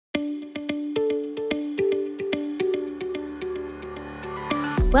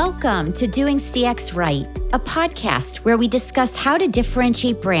Welcome to Doing CX Right, a podcast where we discuss how to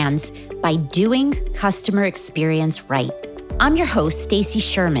differentiate brands by doing customer experience right. I'm your host, Stacy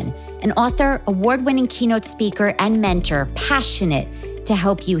Sherman, an author, award-winning keynote speaker, and mentor passionate to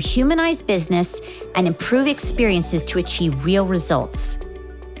help you humanize business and improve experiences to achieve real results.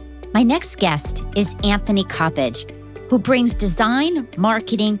 My next guest is Anthony Coppage, who brings design,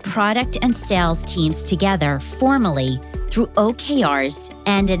 marketing, product, and sales teams together formally through OKRs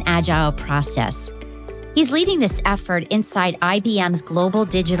and an agile process. He's leading this effort inside IBM's global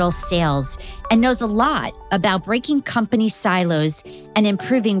digital sales and knows a lot about breaking company silos and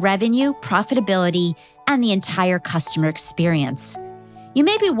improving revenue, profitability, and the entire customer experience. You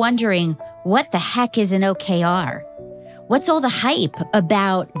may be wondering, what the heck is an OKR? What's all the hype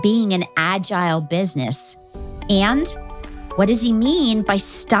about being an agile business? And what does he mean by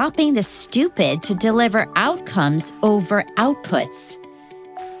stopping the stupid to deliver outcomes over outputs?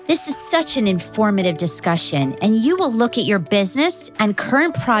 This is such an informative discussion, and you will look at your business and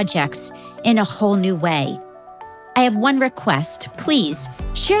current projects in a whole new way. I have one request. Please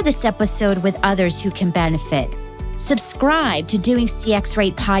share this episode with others who can benefit. Subscribe to Doing CX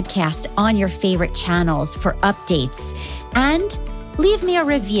Right podcast on your favorite channels for updates, and leave me a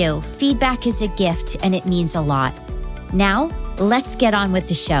review. Feedback is a gift, and it means a lot. Now, let's get on with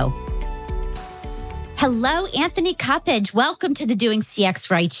the show. Hello, Anthony Coppage. Welcome to the Doing CX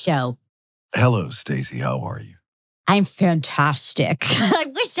Right show. Hello, Stacy. How are you? I'm fantastic. I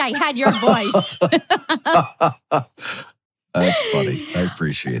wish I had your voice. That's funny. I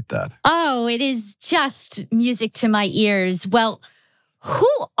appreciate that. Oh, it is just music to my ears. Well, who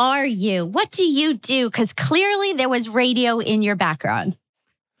are you? What do you do? Because clearly there was radio in your background.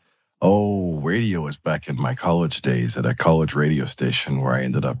 Oh, radio was back in my college days at a college radio station where I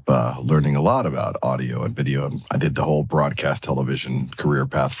ended up learning a lot about audio and video. And I did the whole broadcast television career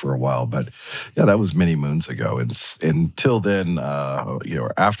path for a while. But yeah, that was many moons ago. And until then,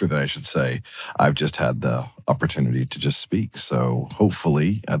 or after that, I should say, I've just had the opportunity to just speak. So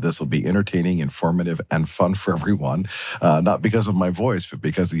hopefully this will be entertaining, informative, and fun for everyone. Not because of my voice, but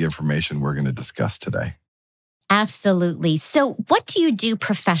because of the information we're going to discuss today. Absolutely. So what do you do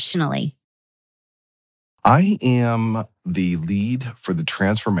professionally? I am the lead for the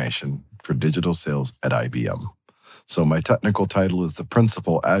transformation for digital sales at IBM. So my technical title is the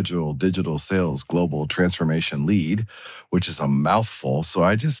Principal Agile Digital Sales Global Transformation Lead, which is a mouthful. So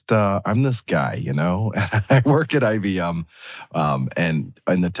I'm this guy, I work at IBM and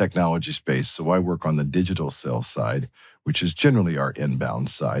in the technology space. So I work on the digital sales side, which is generally our inbound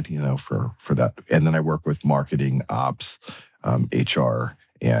side, for that. And then I work with marketing, ops, HR,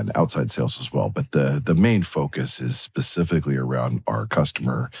 and outside sales as well. But the main focus is specifically around our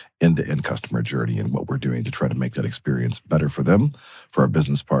end-to-end customer journey and what we're doing to try to make that experience better for them, for our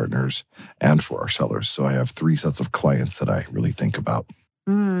business partners, and for our sellers. So I have 3 sets of clients that I really think about.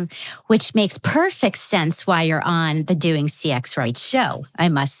 Which makes perfect sense why you're on the Doing CX Right show, I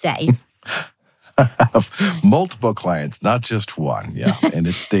must say. I have multiple clients, not just one. Yeah. And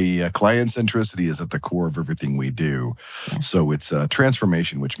it's the client centricity is at the core of everything we do. Yeah. So it's a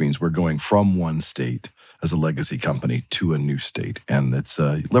transformation, which means we're going from one state as a legacy company to a new state. And it's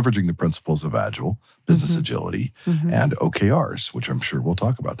leveraging the principles of Agile, business agility, and OKRs, which I'm sure we'll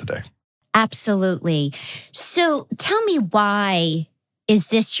talk about today. Absolutely. So tell me, why is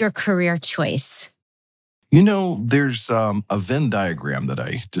this your career choice? There's a Venn diagram that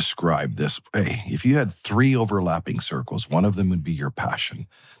I describe this way. If you had 3 overlapping circles, one of them would be your passion.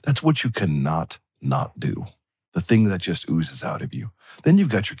 That's what you cannot not do. The thing that just oozes out of you. Then you've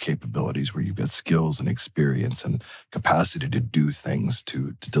got your capabilities where you've got skills and experience and capacity to do things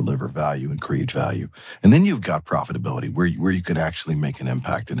to deliver value and create value. And then you've got profitability where you can actually make an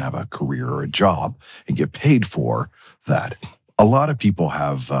impact and have a career or a job and get paid for that. A lot of people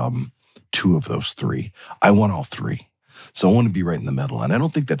have 2 of those 3. I want all 3. So I want to be right in the middle. And I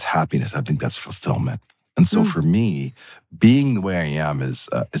don't think that's happiness. I think that's fulfillment. And so for me, being the way I am is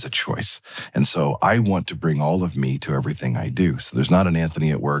a choice. And so I want to bring all of me to everything I do. So there's not an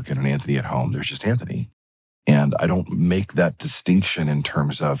Anthony at work and an Anthony at home. There's just Anthony. And I don't make that distinction in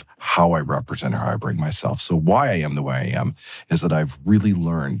terms of how I represent or how I bring myself. So why I am the way I am is that I've really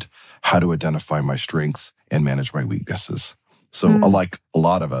learned how to identify my strengths and manage my weaknesses. So like a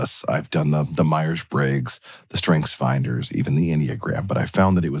lot of us, I've done the Myers-Briggs, the Strengths Finders, even the Enneagram, but I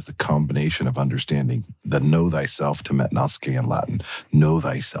found that it was the combination of understanding the know thyself, to metnosce in Latin, know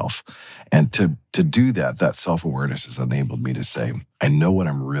thyself. And to do that self-awareness has enabled me to say, I know what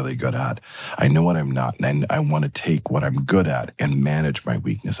I'm really good at. I know what I'm not. And I want to take what I'm good at and manage my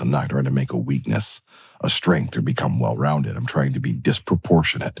weakness. I'm not trying to make a weakness a strength or become well-rounded. I'm trying to be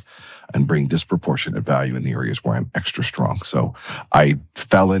disproportionate and bring disproportionate value in the areas where I'm extra strong. So I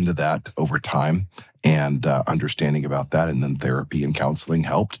fell into that over time and understanding about that. And then therapy and counseling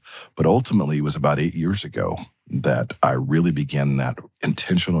helped. But ultimately, it was about 8 years ago that I really began that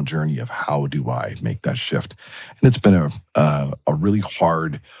intentional journey of how do I make that shift. And it's been a really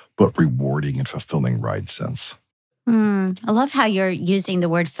hard but rewarding and fulfilling ride since. I love how you're using the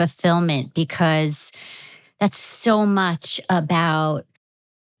word fulfillment, because that's so much about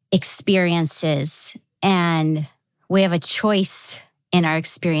experiences, and we have a choice in our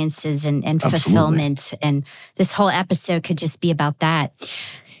experiences and fulfillment. And this whole episode could just be about that.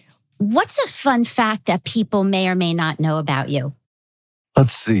 What's a fun fact that people may or may not know about you?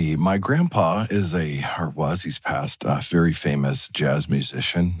 Let's see. My grandpa he's passed, a very famous jazz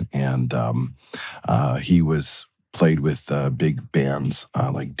musician. And he played with big bands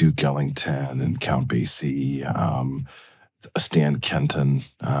like Duke Ellington and Count Basie, Stan Kenton.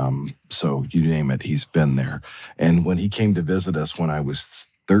 So you name it, he's been there. And when he came to visit us when I was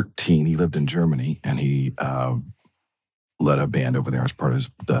 13, he lived in Germany, and he led a band over there as part of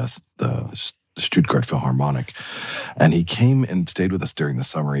the Stuttgart Philharmonic. And he came and stayed with us during the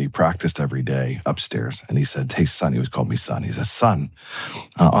summer. He practiced every day upstairs. And he said, "Hey, son," he always called me son. He said, "Son,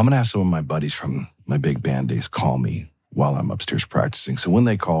 I'm going to have some of my buddies from my big band days call me while I'm upstairs practicing. So when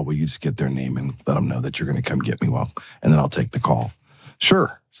they call, will you just get their name and let them know that you're going to come get me? And then I'll take the call."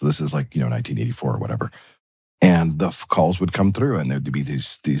 Sure. So this is 1984 or whatever. And the calls would come through, and there'd be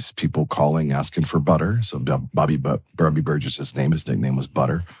these people calling, asking for butter. So Bobby Burgess, his nickname was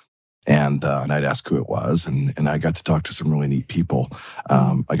Butter. And I'd ask who it was, and I got to talk to some really neat people.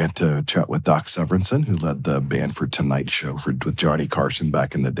 I got to chat with Doc Severinsen, who led the band for Tonight Show with Johnny Carson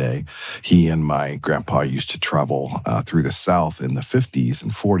back in the day. He and my grandpa used to travel through the South in the 50s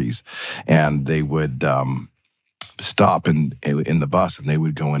and 40s, and they would stop in the bus, and they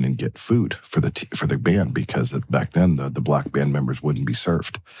would go in and get food for the band, because back then the black band members wouldn't be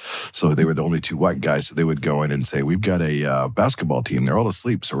served. So they were the only two white guys. So they would go in and say, "We've got a basketball team. They're all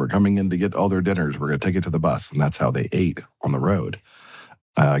asleep, so we're coming in to get all their dinners. We're going to take it to the bus." And that's how they ate on the road.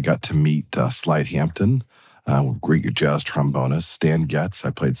 I got to meet Slide Hampton, great jazz trombonist. Stan Getz,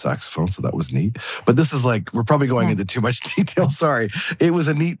 I played saxophone, so that was neat. But this is we're probably going into too much detail. Sorry. It was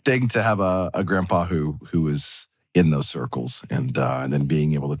a neat thing to have a grandpa who was in those circles, and then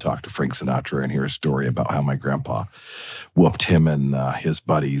being able to talk to Frank Sinatra and hear a story about how my grandpa whooped him and his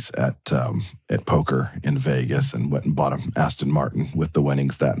buddies at poker in Vegas, and went and bought him Aston Martin with the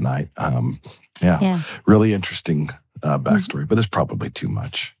winnings that night. Really interesting backstory, but it's probably too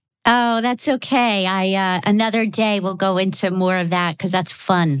much. Oh, that's okay. Another day we'll go into more of that, because that's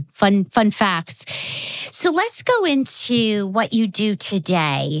fun facts. So let's go into what you do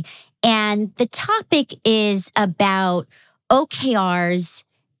today. And the topic is about OKRs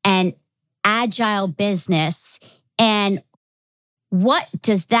and agile business. And what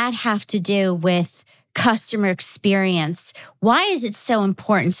does that have to do with customer experience? Why is it so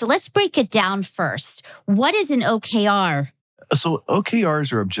important? So let's break it down first. What is an OKR? So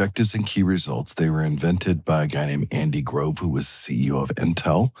OKRs are objectives and key results. They were invented by a guy named Andy Grove, who was CEO of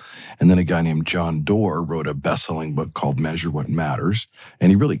Intel. And then a guy named John Doerr wrote a best-selling book called Measure What Matters.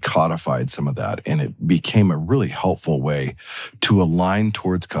 And he really codified some of that. And it became a really helpful way to align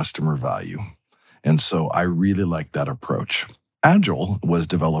towards customer value. And so I really like that approach. Agile was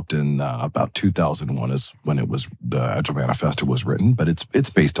developed in about 2001 is when the Agile Manifesto was written, but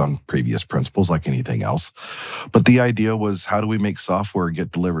it's based on previous principles like anything else. But the idea was, how do we make software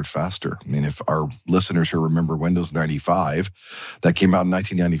get delivered faster? I mean, if our listeners here remember Windows 95, that came out in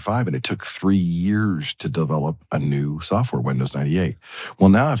 1995, and it took 3 years to develop a new software, Windows 98. Well,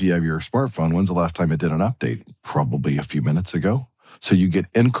 now if you have your smartphone, when's the last time it did an update? Probably a few minutes ago. So you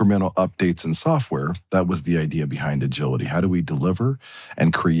get incremental updates in software. That was the idea behind agility. How do we deliver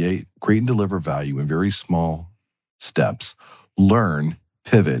and create and deliver value in very small steps, learn,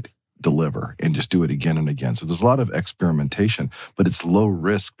 pivot, deliver, and just do it again and again. So there's a lot of experimentation, but it's low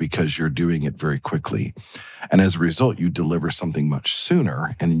risk because you're doing it very quickly. And as a result, you deliver something much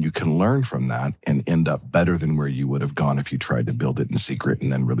sooner, and then you can learn from that and end up better than where you would have gone if you tried to build it in secret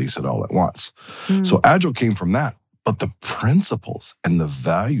and then release it all at once. So Agile came from that. But the principles and the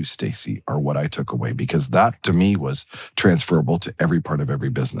values, Stacy, are what I took away, because that to me was transferable to every part of every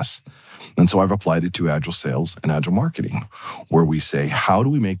business. And so I've applied it to Agile sales and Agile marketing, where we say, how do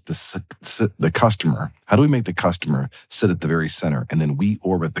we make the customer sit at the very center, and then we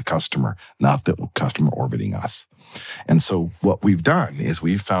orbit the customer, not the customer orbiting us. And so what we've done is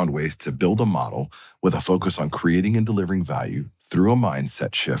we've found ways to build a model with a focus on creating and delivering value through a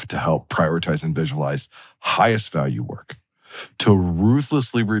mindset shift to help prioritize and visualize highest value work, to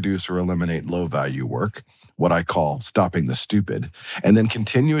ruthlessly reduce or eliminate low value work, what I call stopping the stupid, and then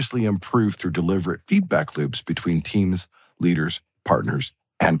continuously improve through deliberate feedback loops between teams, leaders, partners,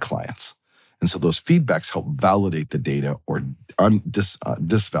 and clients. And so those feedbacks help validate the data or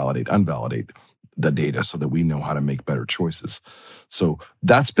unvalidate the data so that we know how to make better choices. So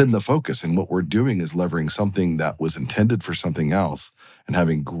that's been the focus. And what we're doing is leveraging something that was intended for something else and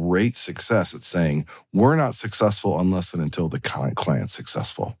having great success at saying, we're not successful unless and until the client's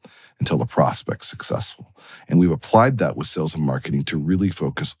successful, until the prospect's successful. And we've applied that with sales and marketing to really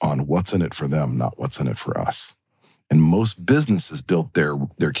focus on what's in it for them, not what's in it for us. And most businesses built their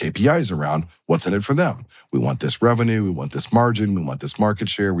KPIs around what's in it for them. We want this revenue, we want this margin, we want this market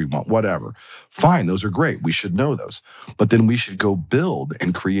share, we want whatever. Fine, those are great. We should know those. But then we should go build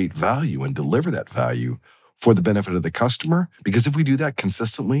and create value and deliver that value for the benefit of the customer. Because if we do that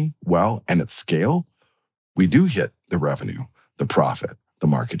consistently, well, and at scale, we do hit the revenue, the profit, the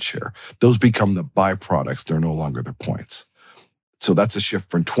market share. Those become the byproducts. They're no longer the points. So that's a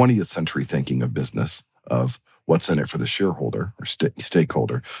shift from 20th century thinking of business of what's in it for the shareholder or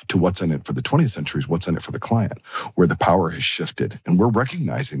stakeholder to what's in it for the 20th century, what's in it for the client, where the power has shifted. And we're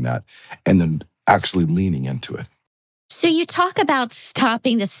recognizing that and then actually leaning into it. So you talk about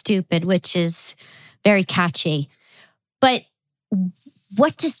stopping the stupid, which is very catchy. But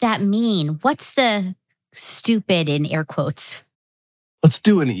what does that mean? What's the stupid in air quotes? Let's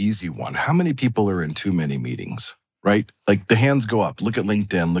do an easy one. How many people are in too many meetings? Right? Like the hands go up. Look at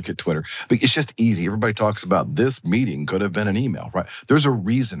LinkedIn, look at Twitter. But it's just easy. Everybody talks about this meeting could have been an email, right? There's a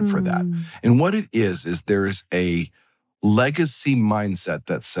reason for that. And what it is there is a legacy mindset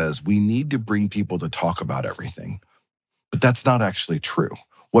that says we need to bring people to talk about everything. But that's not actually true.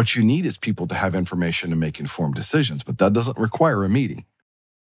 What you need is people to have information to make informed decisions, but that doesn't require a meeting.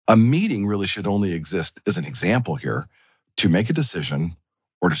 A meeting really should only exist as an example here to make a decision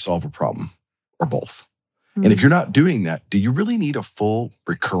or to solve a problem or both. And if you're not doing that, do you really need a full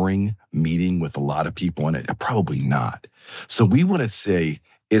recurring meeting with a lot of people in it? Probably not. So we want to say,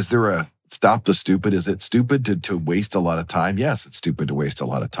 is there a stop the stupid? Is it stupid to waste a lot of time? Yes, it's stupid to waste a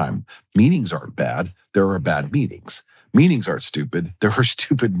lot of time. Meetings aren't bad. There are bad meetings. Meetings aren't stupid. There are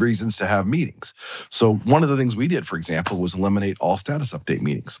stupid reasons to have meetings. So one of the things we did, for example, was eliminate all status update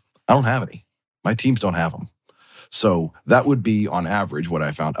meetings. I don't have any. My teams don't have them. So that would be, on average, what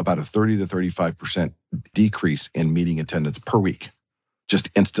I found, about a 30 to 35% decrease in meeting attendance per week, just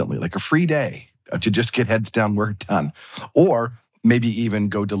instantly, like a free day to just get heads down, work done. Or maybe even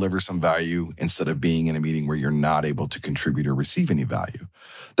go deliver some value instead of being in a meeting where you're not able to contribute or receive any value.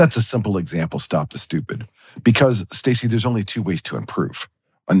 That's a simple example, stop the stupid. Because, Stacey, there's only two ways to improve.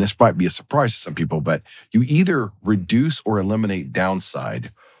 And this might be a surprise to some people, but you either reduce or eliminate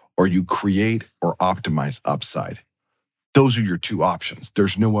downside, or you create or optimize upside. Those are your two options.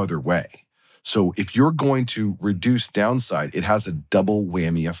 There's no other way. So if you're going to reduce downside, it has a double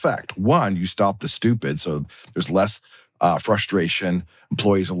whammy effect. One, you stop the stupid, so there's less frustration.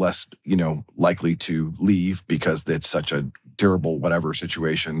 Employees are less, likely to leave because it's such a terrible whatever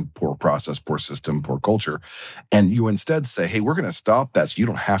situation, poor process, poor system, poor culture. And you instead say, hey, we're going to stop that so you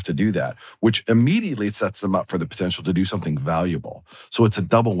don't have to do that, which immediately sets them up for the potential to do something valuable. So it's a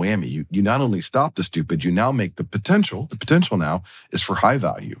double whammy. You not only stop the stupid, you now make the potential now is for high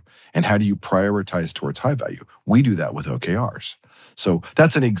value. And how do you prioritize towards high value? We do that with OKRs. So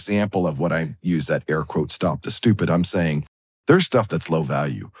that's an example of what I use that air quote, stop the stupid. I'm saying there's stuff that's low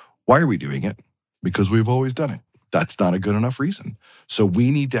value. Why are we doing it? Because we've always done it. That's not a good enough reason. So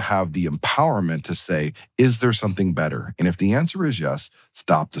we need to have the empowerment to say, is there something better? And if the answer is yes,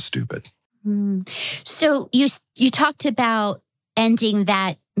 stop the stupid. So you talked about ending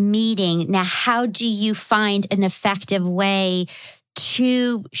that meeting. Now, how do you find an effective way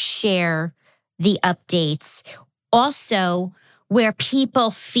to share the updates? Also, where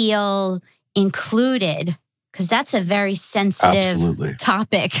people feel included, because that's a very sensitive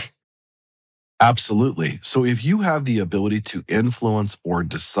topic. Absolutely. So if you have the ability to influence or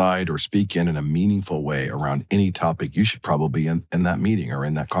decide or speak in a meaningful way around any topic, you should probably be in that meeting or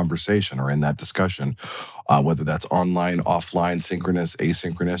in that conversation or in that discussion, whether that's online, offline, synchronous,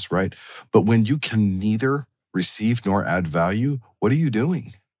 asynchronous, right? But when you can neither receive nor add value, what are you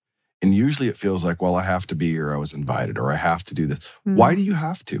doing? And usually it feels like, well, I have to be here, I was invited, or I have to do this. Why do you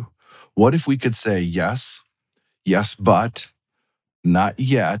have to? What if we could say yes, but, not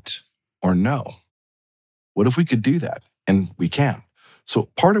yet, or no? What if we could do that? And we can. So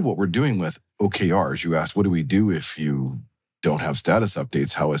part of what we're doing with OKRs, you asked, what do we do if you don't have status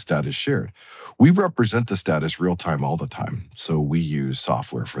updates? How is status shared? We represent the status real time all the time. So we use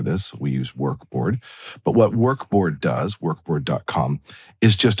software for this. We use Workboard. But what Workboard does, workboard.com,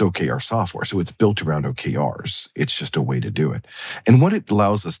 is just OKR software. So it's built around OKRs. It's just a way to do it. And what it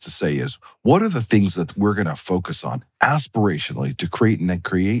allows us to say is, what are the things that we're going to focus on aspirationally to create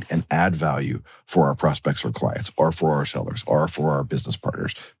and add value for our prospects or clients, or for our sellers, or for our business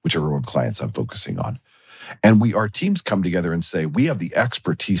partners, whichever one clients I'm focusing on. And our teams come together and say, we have the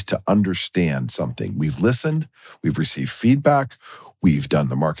expertise to understand something. We've listened, we've received feedback, we've done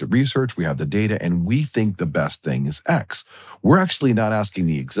the market research, we have the data, and we think the best thing is X. We're actually not asking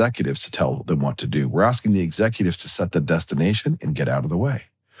the executives to tell them what to do. We're asking the executives to set the destination and get out of the way.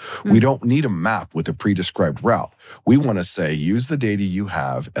 We don't need a map with a pre-described route. We want to say, use the data you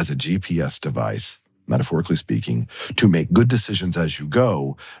have as a GPS device, metaphorically speaking, to make good decisions as you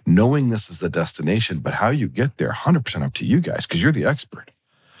go, knowing this is the destination, but how you get there, 100% up to you guys, because you're the expert.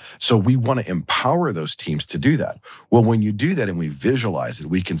 So we want to empower those teams to do that. Well, when you do that and we visualize it,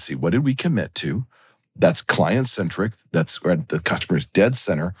 we can see, what did we commit to? That's client-centric. That's at the customer's dead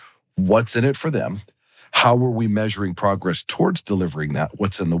center. What's in it for them? How are we measuring progress towards delivering that?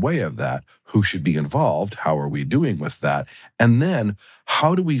 What's in the way of that? Who should be involved? How are we doing with that? And then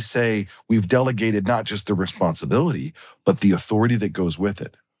how do we say we've delegated not just the responsibility, but the authority that goes with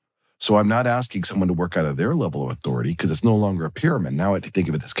it? So I'm not asking someone to work out of their level of authority, because it's no longer a pyramid. Now I think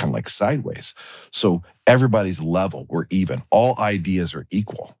of it as kind of like sideways. So everybody's level, we're even. All ideas are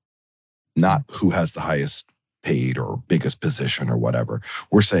equal, not who has the highest paid or biggest position or whatever.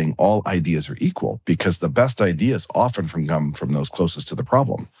 We're saying all ideas are equal, because the best ideas often come from those closest to the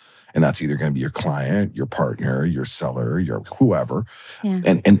problem. And that's either going to be your client, your partner, your seller, your whoever. Yeah.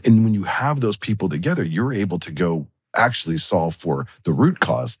 And when you have those people together, you're able to go actually solve for the root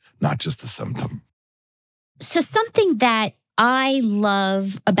cause, not just the symptom. So something that I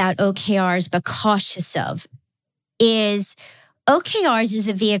love about OKRs, but cautious of, is OKRs is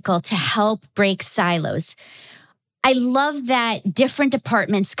a vehicle to help break silos. I love that different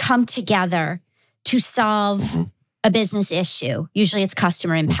departments come together to solve a business issue. Usually it's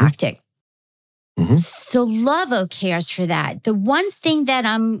customer impacting. So love OKRs for that. The one thing that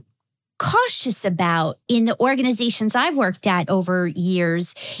I'm cautious about in the organizations I've worked at over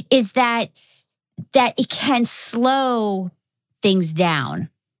years is that it can slow things down.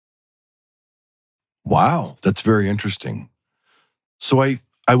 Wow, that's very interesting. So I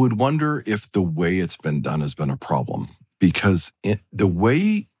would wonder if the way it's been done has been a problem, because the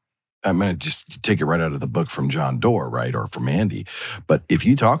way, I'm going to just take it right out of the book from John Doerr, right, or from Andy. But if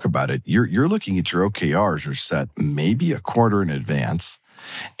you talk about it, you're looking at your OKRs are set maybe a quarter in advance,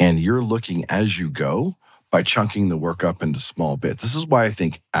 and you're looking as you go by chunking the work up into small bits. This is why I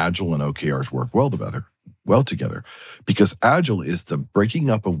think Agile and OKRs work well together, because Agile is the breaking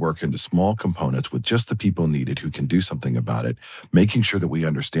up of work into small components with just the people needed who can do something about it, making sure that we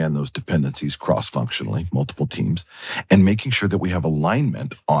understand those dependencies cross-functionally, multiple teams, and making sure that we have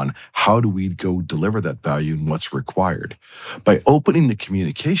alignment on how do we go deliver that value and what's required. By opening the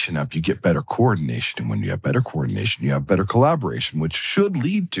communication up, you get better coordination. And when you have better coordination, you have better collaboration, which should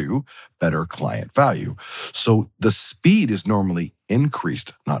lead to better client value. So the speed is normally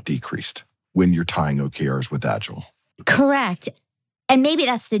increased, not decreased, when you're tying OKRs with Agile. Correct. And maybe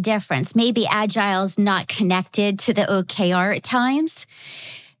that's the difference. Maybe Agile's not connected to the OKR at times.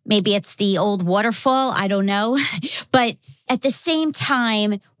 Maybe it's the old waterfall. I don't know. But at the same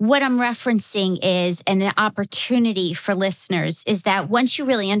time, what I'm referencing is an opportunity for listeners is that once you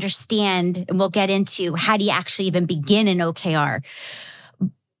really understand, and we'll get into how do you actually even begin an OKR.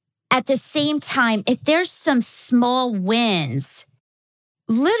 At the same time, if there's some small wins,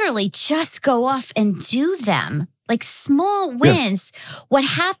 literally just go off and do them, like small wins. Yes. What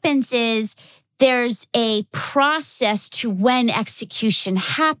happens is there's a process to when execution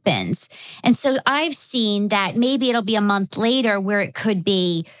happens. And so I've seen that maybe it'll be a month later where it could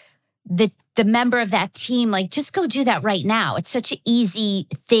be the member of that team, like, just go do that right now. It's such an easy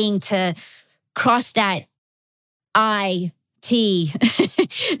thing to cross that I-T,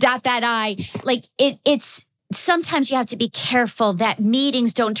 dot that I. Like it's sometimes you have to be careful that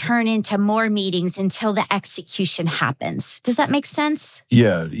meetings don't turn into more meetings until the execution happens. Does that make sense?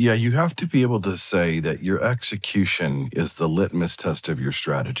 Yeah. You have to be able to say that your execution is the litmus test of your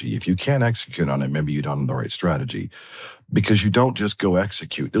strategy. If you can't execute on it, maybe you don't have the right strategy, because you don't just go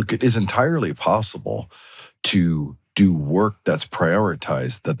execute. It is entirely possible to do work that's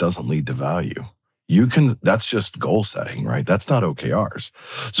prioritized that doesn't lead to value. That's just goal setting, right? That's not OKRs.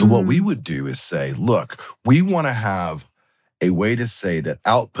 So what we would do is say, look, we want to have a way to say that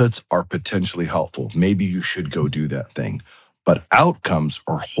outputs are potentially helpful. Maybe you should go do that thing, but outcomes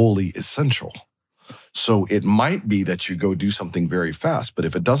are wholly essential. So it might be that you go do something very fast, but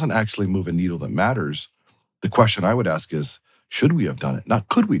if it doesn't actually move a needle that matters, the question I would ask is, should we have done it? Not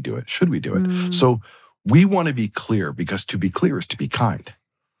could we do it? Should we do it? So we want to be clear, because to be clear is to be kind.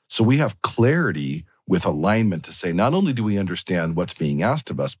 So we have clarity with alignment to say, not only do we understand what's being asked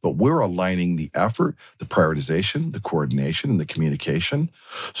of us, but we're aligning the effort, the prioritization, the coordination, and the communication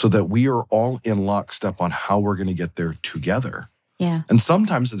so that we are all in lockstep on how we're going to get there together. Yeah. And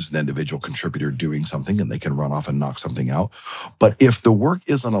sometimes there's an individual contributor doing something and they can run off and knock something out. But if the work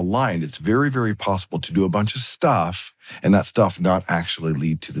isn't aligned, it's very, very possible to do a bunch of stuff and that stuff not actually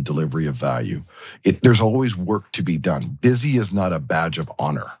lead to the delivery of value. There's always work to be done. Busy is not a badge of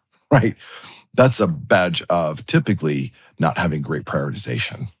honor, right? That's a badge of typically not having great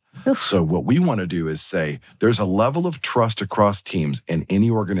prioritization. Oof. So what we want to do is say there's a level of trust across teams in any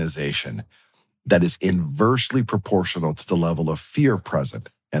organization that is inversely proportional to the level of fear present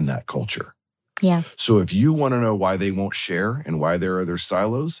in that culture. Yeah. So if you want to know why they won't share and why there are their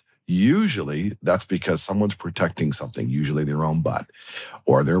silos, usually that's because someone's protecting something, usually their own butt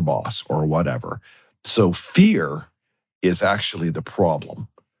or their boss or whatever. So fear is actually the problem.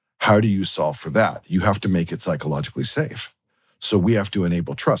 How do you solve for that? You have to make it psychologically safe. So we have to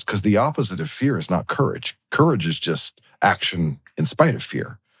enable trust, because the opposite of fear is not courage. Courage is just action in spite of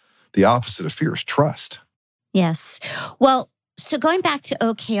fear. The opposite of fear is trust. Yes. Well, so going back to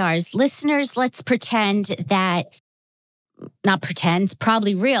OKRs, listeners, let's pretend that, not pretend, it's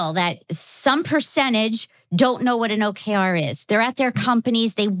probably real, that some percentage don't know what an OKR is. They're at their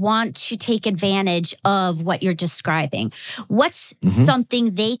companies. They want to take advantage of what you're describing. What's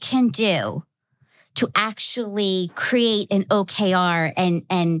something they can do to actually create an OKR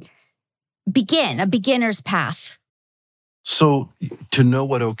and begin a beginner's path? So to know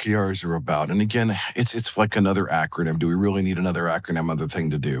what OKRs are about, and again, it's like another acronym. Do we really need another acronym, other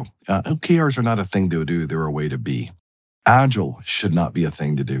thing to do? OKRs are not a thing to do. They're a way to be. Agile should not be a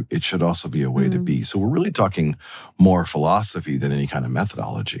thing to do. It should also be a way to be. So we're really talking more philosophy than any kind of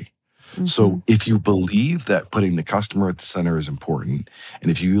methodology. So if you believe that putting the customer at the center is important, and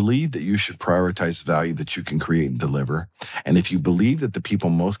if you believe that you should prioritize value that you can create and deliver, and if you believe that the people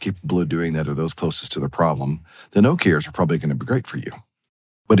most capable of doing that are those closest to the problem, then OKRs are probably going to be great for you.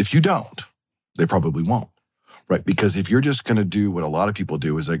 But if you don't, they probably won't, right? Because if you're just going to do what a lot of people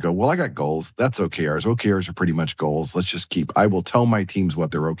do is they go, well, I got goals. That's OKRs. OKRs are pretty much goals. Let's just I will tell my teams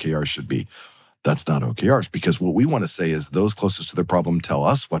what their OKRs should be. That's not OKRs, because what we want to say is those closest to the problem tell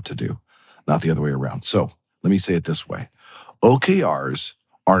us what to do, not the other way around. So let me say it this way. OKRs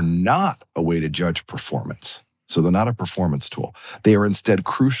are not a way to judge performance. So they're not a performance tool. They are instead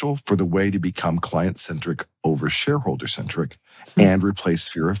crucial for the way to become client-centric over shareholder-centric and replace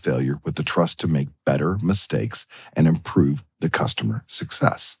fear of failure with the trust to make better mistakes and improve the customer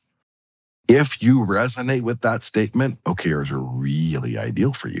success. If you resonate with that statement, OKRs are really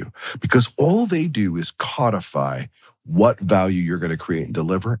ideal for you, because all they do is codify what value you're going to create and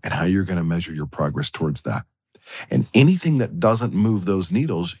deliver and how you're going to measure your progress towards that. And anything that doesn't move those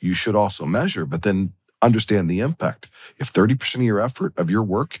needles, you should also measure, but then understand the impact. If 30% of your effort, of your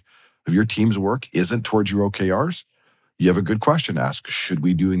work, of your team's work isn't towards your OKRs, you have a good question to ask. Should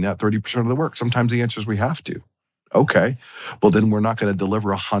we be doing that 30% of the work? Sometimes the answer is we have to. Okay, well, then we're not going to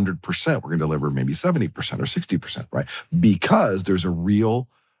deliver 100%. We're going to deliver maybe 70% or 60%, right? Because there's a real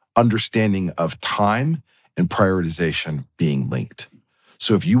understanding of time and prioritization being linked.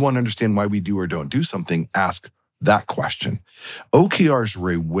 So if you want to understand why we do or don't do something, ask that question. OKRs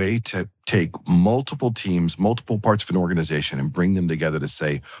are a way to take multiple teams, multiple parts of an organization, and bring them together to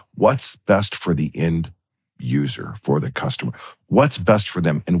say, what's best for the end user, for the customer? What's best for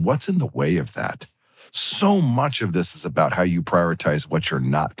them? And what's in the way of that? So much of this is about how you prioritize what you're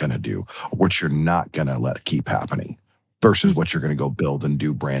not going to do, or what you're not going to let keep happening, versus what you're going to go build and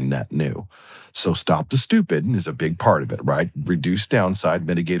do brand net new. So stop the stupid is a big part of it, right? Reduce downside,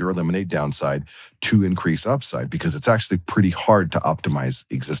 mitigate or eliminate downside to increase upside, because it's actually pretty hard to optimize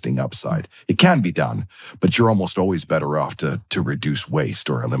existing upside. It can be done, but you're almost always better off to reduce waste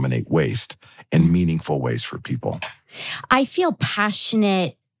or eliminate waste in meaningful ways for people. I feel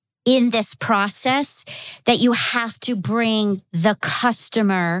passionate in this process that you have to bring the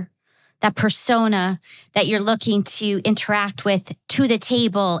customer, that persona that you're looking to interact with, to the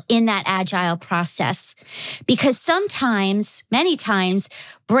table in that agile process. Because sometimes, many times,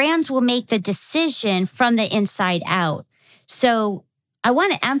 brands will make the decision from the inside out. So I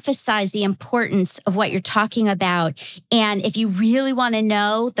want to emphasize the importance of what you're talking about. And if you really want to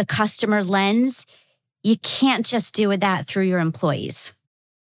know the customer lens, you can't just do that through your employees.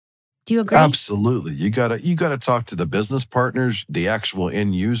 Do you agree? Absolutely. You gotta talk to the business partners, the actual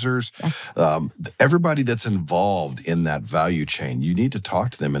end users, Yes. everybody that's involved in that value chain. You need to talk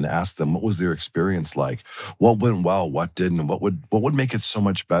to them and ask them what was their experience like, what went well, what didn't, and what would make it so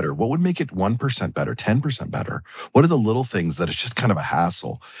much better, what would make it 1% better, 10% better. What are the little things that it's just kind of a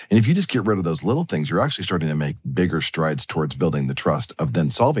hassle? And if you just get rid of those little things, you're actually starting to make bigger strides towards building the trust of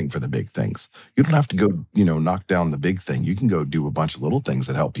then solving for the big things. You don't have to go, knock down the big thing. You can go do a bunch of little things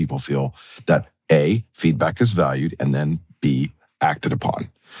that help people feel that A, feedback is valued, and then B, acted upon.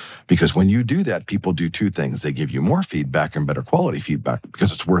 Because when you do that, people do two things. They give you more feedback and better quality feedback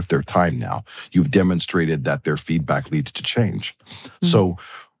because it's worth their time now. You've demonstrated that their feedback leads to change. Mm-hmm. So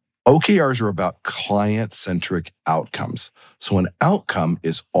OKRs are about client-centric outcomes. So an outcome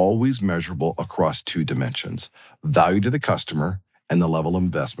is always measurable across two dimensions: value to the customer and the level of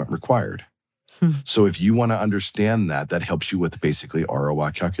investment required. So if you want to understand that helps you with basically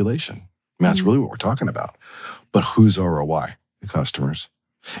ROI calculation. I mean, that's really what we're talking about. But who's ROI? The customers.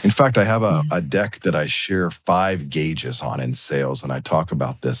 In fact, I have a deck that I share 5 gauges on in sales, and I talk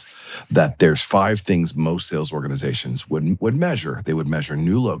about this, that there's 5 things most sales organizations would measure. They would measure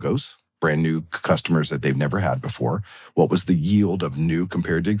new logos, brand new customers that they've never had before. What was the yield of new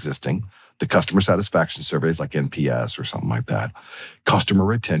compared to existing? The customer satisfaction surveys like NPS or something like that. Customer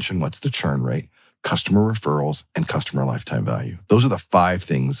retention, what's the churn rate? Customer referrals, and customer lifetime value. Those are the 5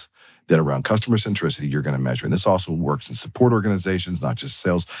 things that around customer centricity you're going to measure. And this also works in support organizations, not just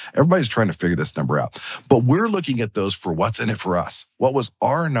sales. Everybody's trying to figure this number out. But we're looking at those for what's in it for us. What was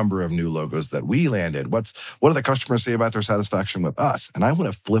our number of new logos that we landed? What do the customers say about their satisfaction with us? And I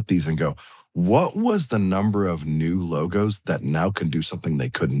want to flip these and go, what was the number of new logos that now can do something they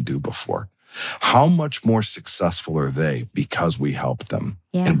couldn't do before? How much more successful are they because we helped them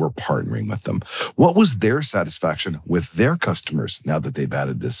and we're partnering with them? What was their satisfaction with their customers now that they've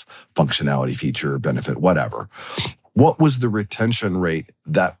added this functionality, feature, benefit, whatever? What was the retention rate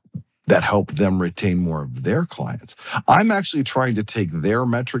that helped them retain more of their clients? I'm actually trying to take their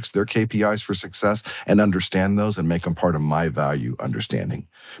metrics, their KPIs for success, and understand those and make them part of my value understanding.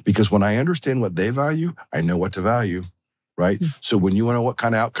 Because when I understand what they value, I know what to value. Right? So when you want to know what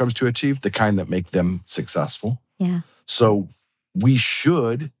kind of outcomes to achieve, the kind that make them successful. Yeah. So we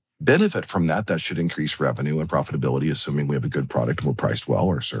should benefit from that. That should increase revenue and profitability, assuming we have a good product and we're priced well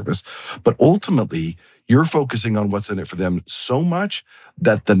or service. But ultimately, you're focusing on what's in it for them so much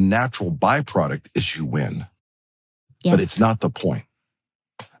that the natural byproduct is you win. Yes. But it's not the point.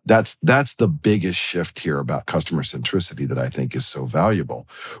 That's the biggest shift here about customer centricity that I think is so valuable.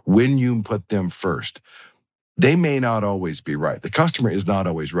 When you put them first, they may not always be right. The customer is not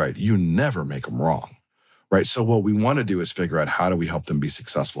always right. You never make them wrong, right? So what we want to do is figure out how do we help them be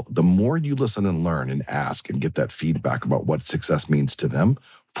successful. The more you listen and learn and ask and get that feedback about what success means to them,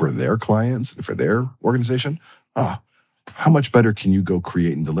 for their clients, and for their organization, how much better can you go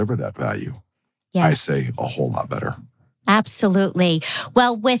create and deliver that value? Yes. I say a whole lot better. Absolutely.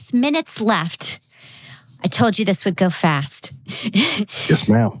 Well, with minutes left, I told you this would go fast. Yes,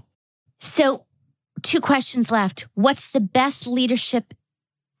 ma'am. So 2 questions left. What's the best leadership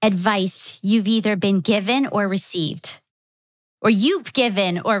advice you've either been given or received? Or you've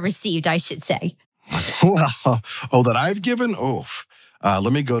given or received, I should say. Well, that I've given?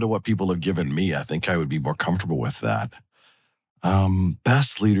 Let me go to what people have given me. I think I would be more comfortable with that.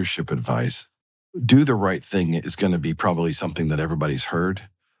 Best leadership advice. Do the right thing is going to be probably something that everybody's heard.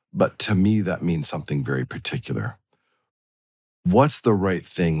 But to me, that means something very particular. What's the right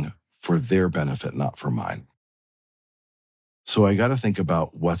thing for their benefit, not for mine? So I got to think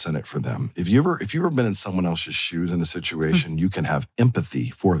about what's in it for them. If you've ever been in someone else's shoes in a situation, you can have empathy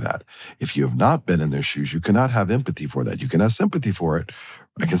for that. If you have not been in their shoes, you cannot have empathy for that. You can have sympathy for it.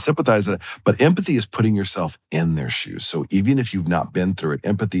 I can sympathize with it, but empathy is putting yourself in their shoes. So even if you've not been through it,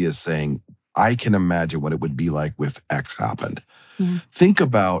 empathy is saying, I can imagine what it would be like if X happened. Yeah. Think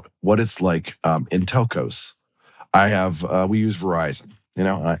about what it's like in telcos. We use Verizon.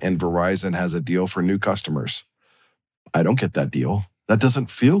 And Verizon has a deal for new customers. I don't get that deal. That doesn't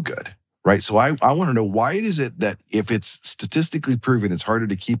feel good, right? So I want to know, why is it that if it's statistically proven it's harder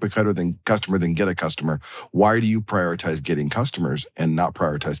to keep a customer than get a customer, why do you prioritize getting customers and not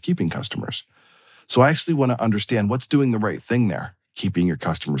prioritize keeping customers? So I actually want to understand what's doing the right thing there, keeping your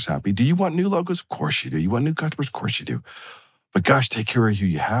customers happy. Do you want new logos? Of course you do. You want new customers? Of course you do. But gosh, take care of who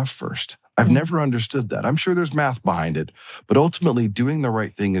you have first. I've never understood that. I'm sure there's math behind it, but ultimately doing the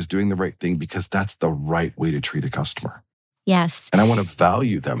right thing is doing the right thing because that's the right way to treat a customer. Yes. And I want to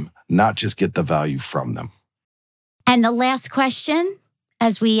value them, not just get the value from them. And the last question,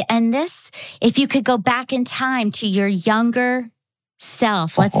 as we end this? If you could go back in time to your younger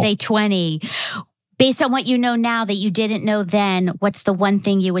self, let's say 20, based on what you know now that you didn't know then, what's the one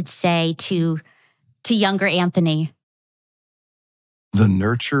thing you would say to younger Anthony? The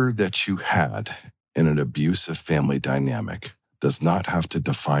nurture that you had in an abusive family dynamic does not have to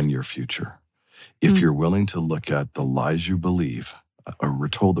define your future. If you're willing to look at the lies you believe or were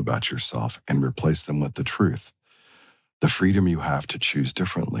told about yourself and replace them with the truth, the freedom you have to choose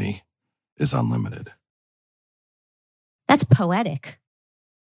differently is unlimited. That's poetic.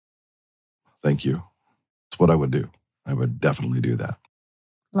 Thank you. That's what I would do. I would definitely do that.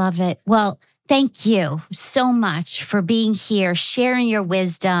 Love it. Well, thank you so much for being here, sharing your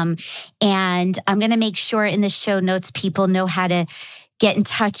wisdom. And I'm going to make sure in the show notes people know how to get in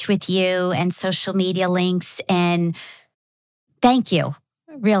touch with you and social media links. And thank you,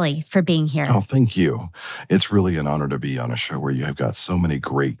 really, for being here. Oh, thank you. It's really an honor to be on a show where you have got so many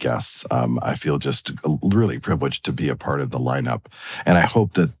great guests. I feel just really privileged to be a part of the lineup. And I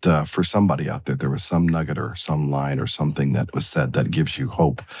hope that for somebody out there was some nugget or some line or something that was said that gives you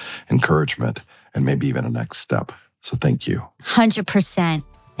hope, encouragement, and maybe even a next step. So thank you. 100%.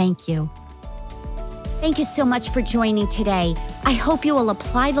 Thank you. Thank you so much for joining today. I hope you will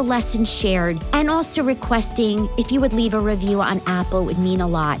apply the lessons shared, and also requesting if you would leave a review on Apple would mean a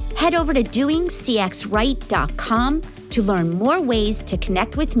lot. Head over to doingcxright.com to learn more ways to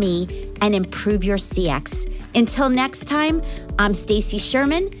connect with me and improve your CX. Until next time, I'm Stacy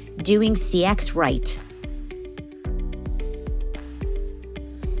Sherman, Doing CX Right.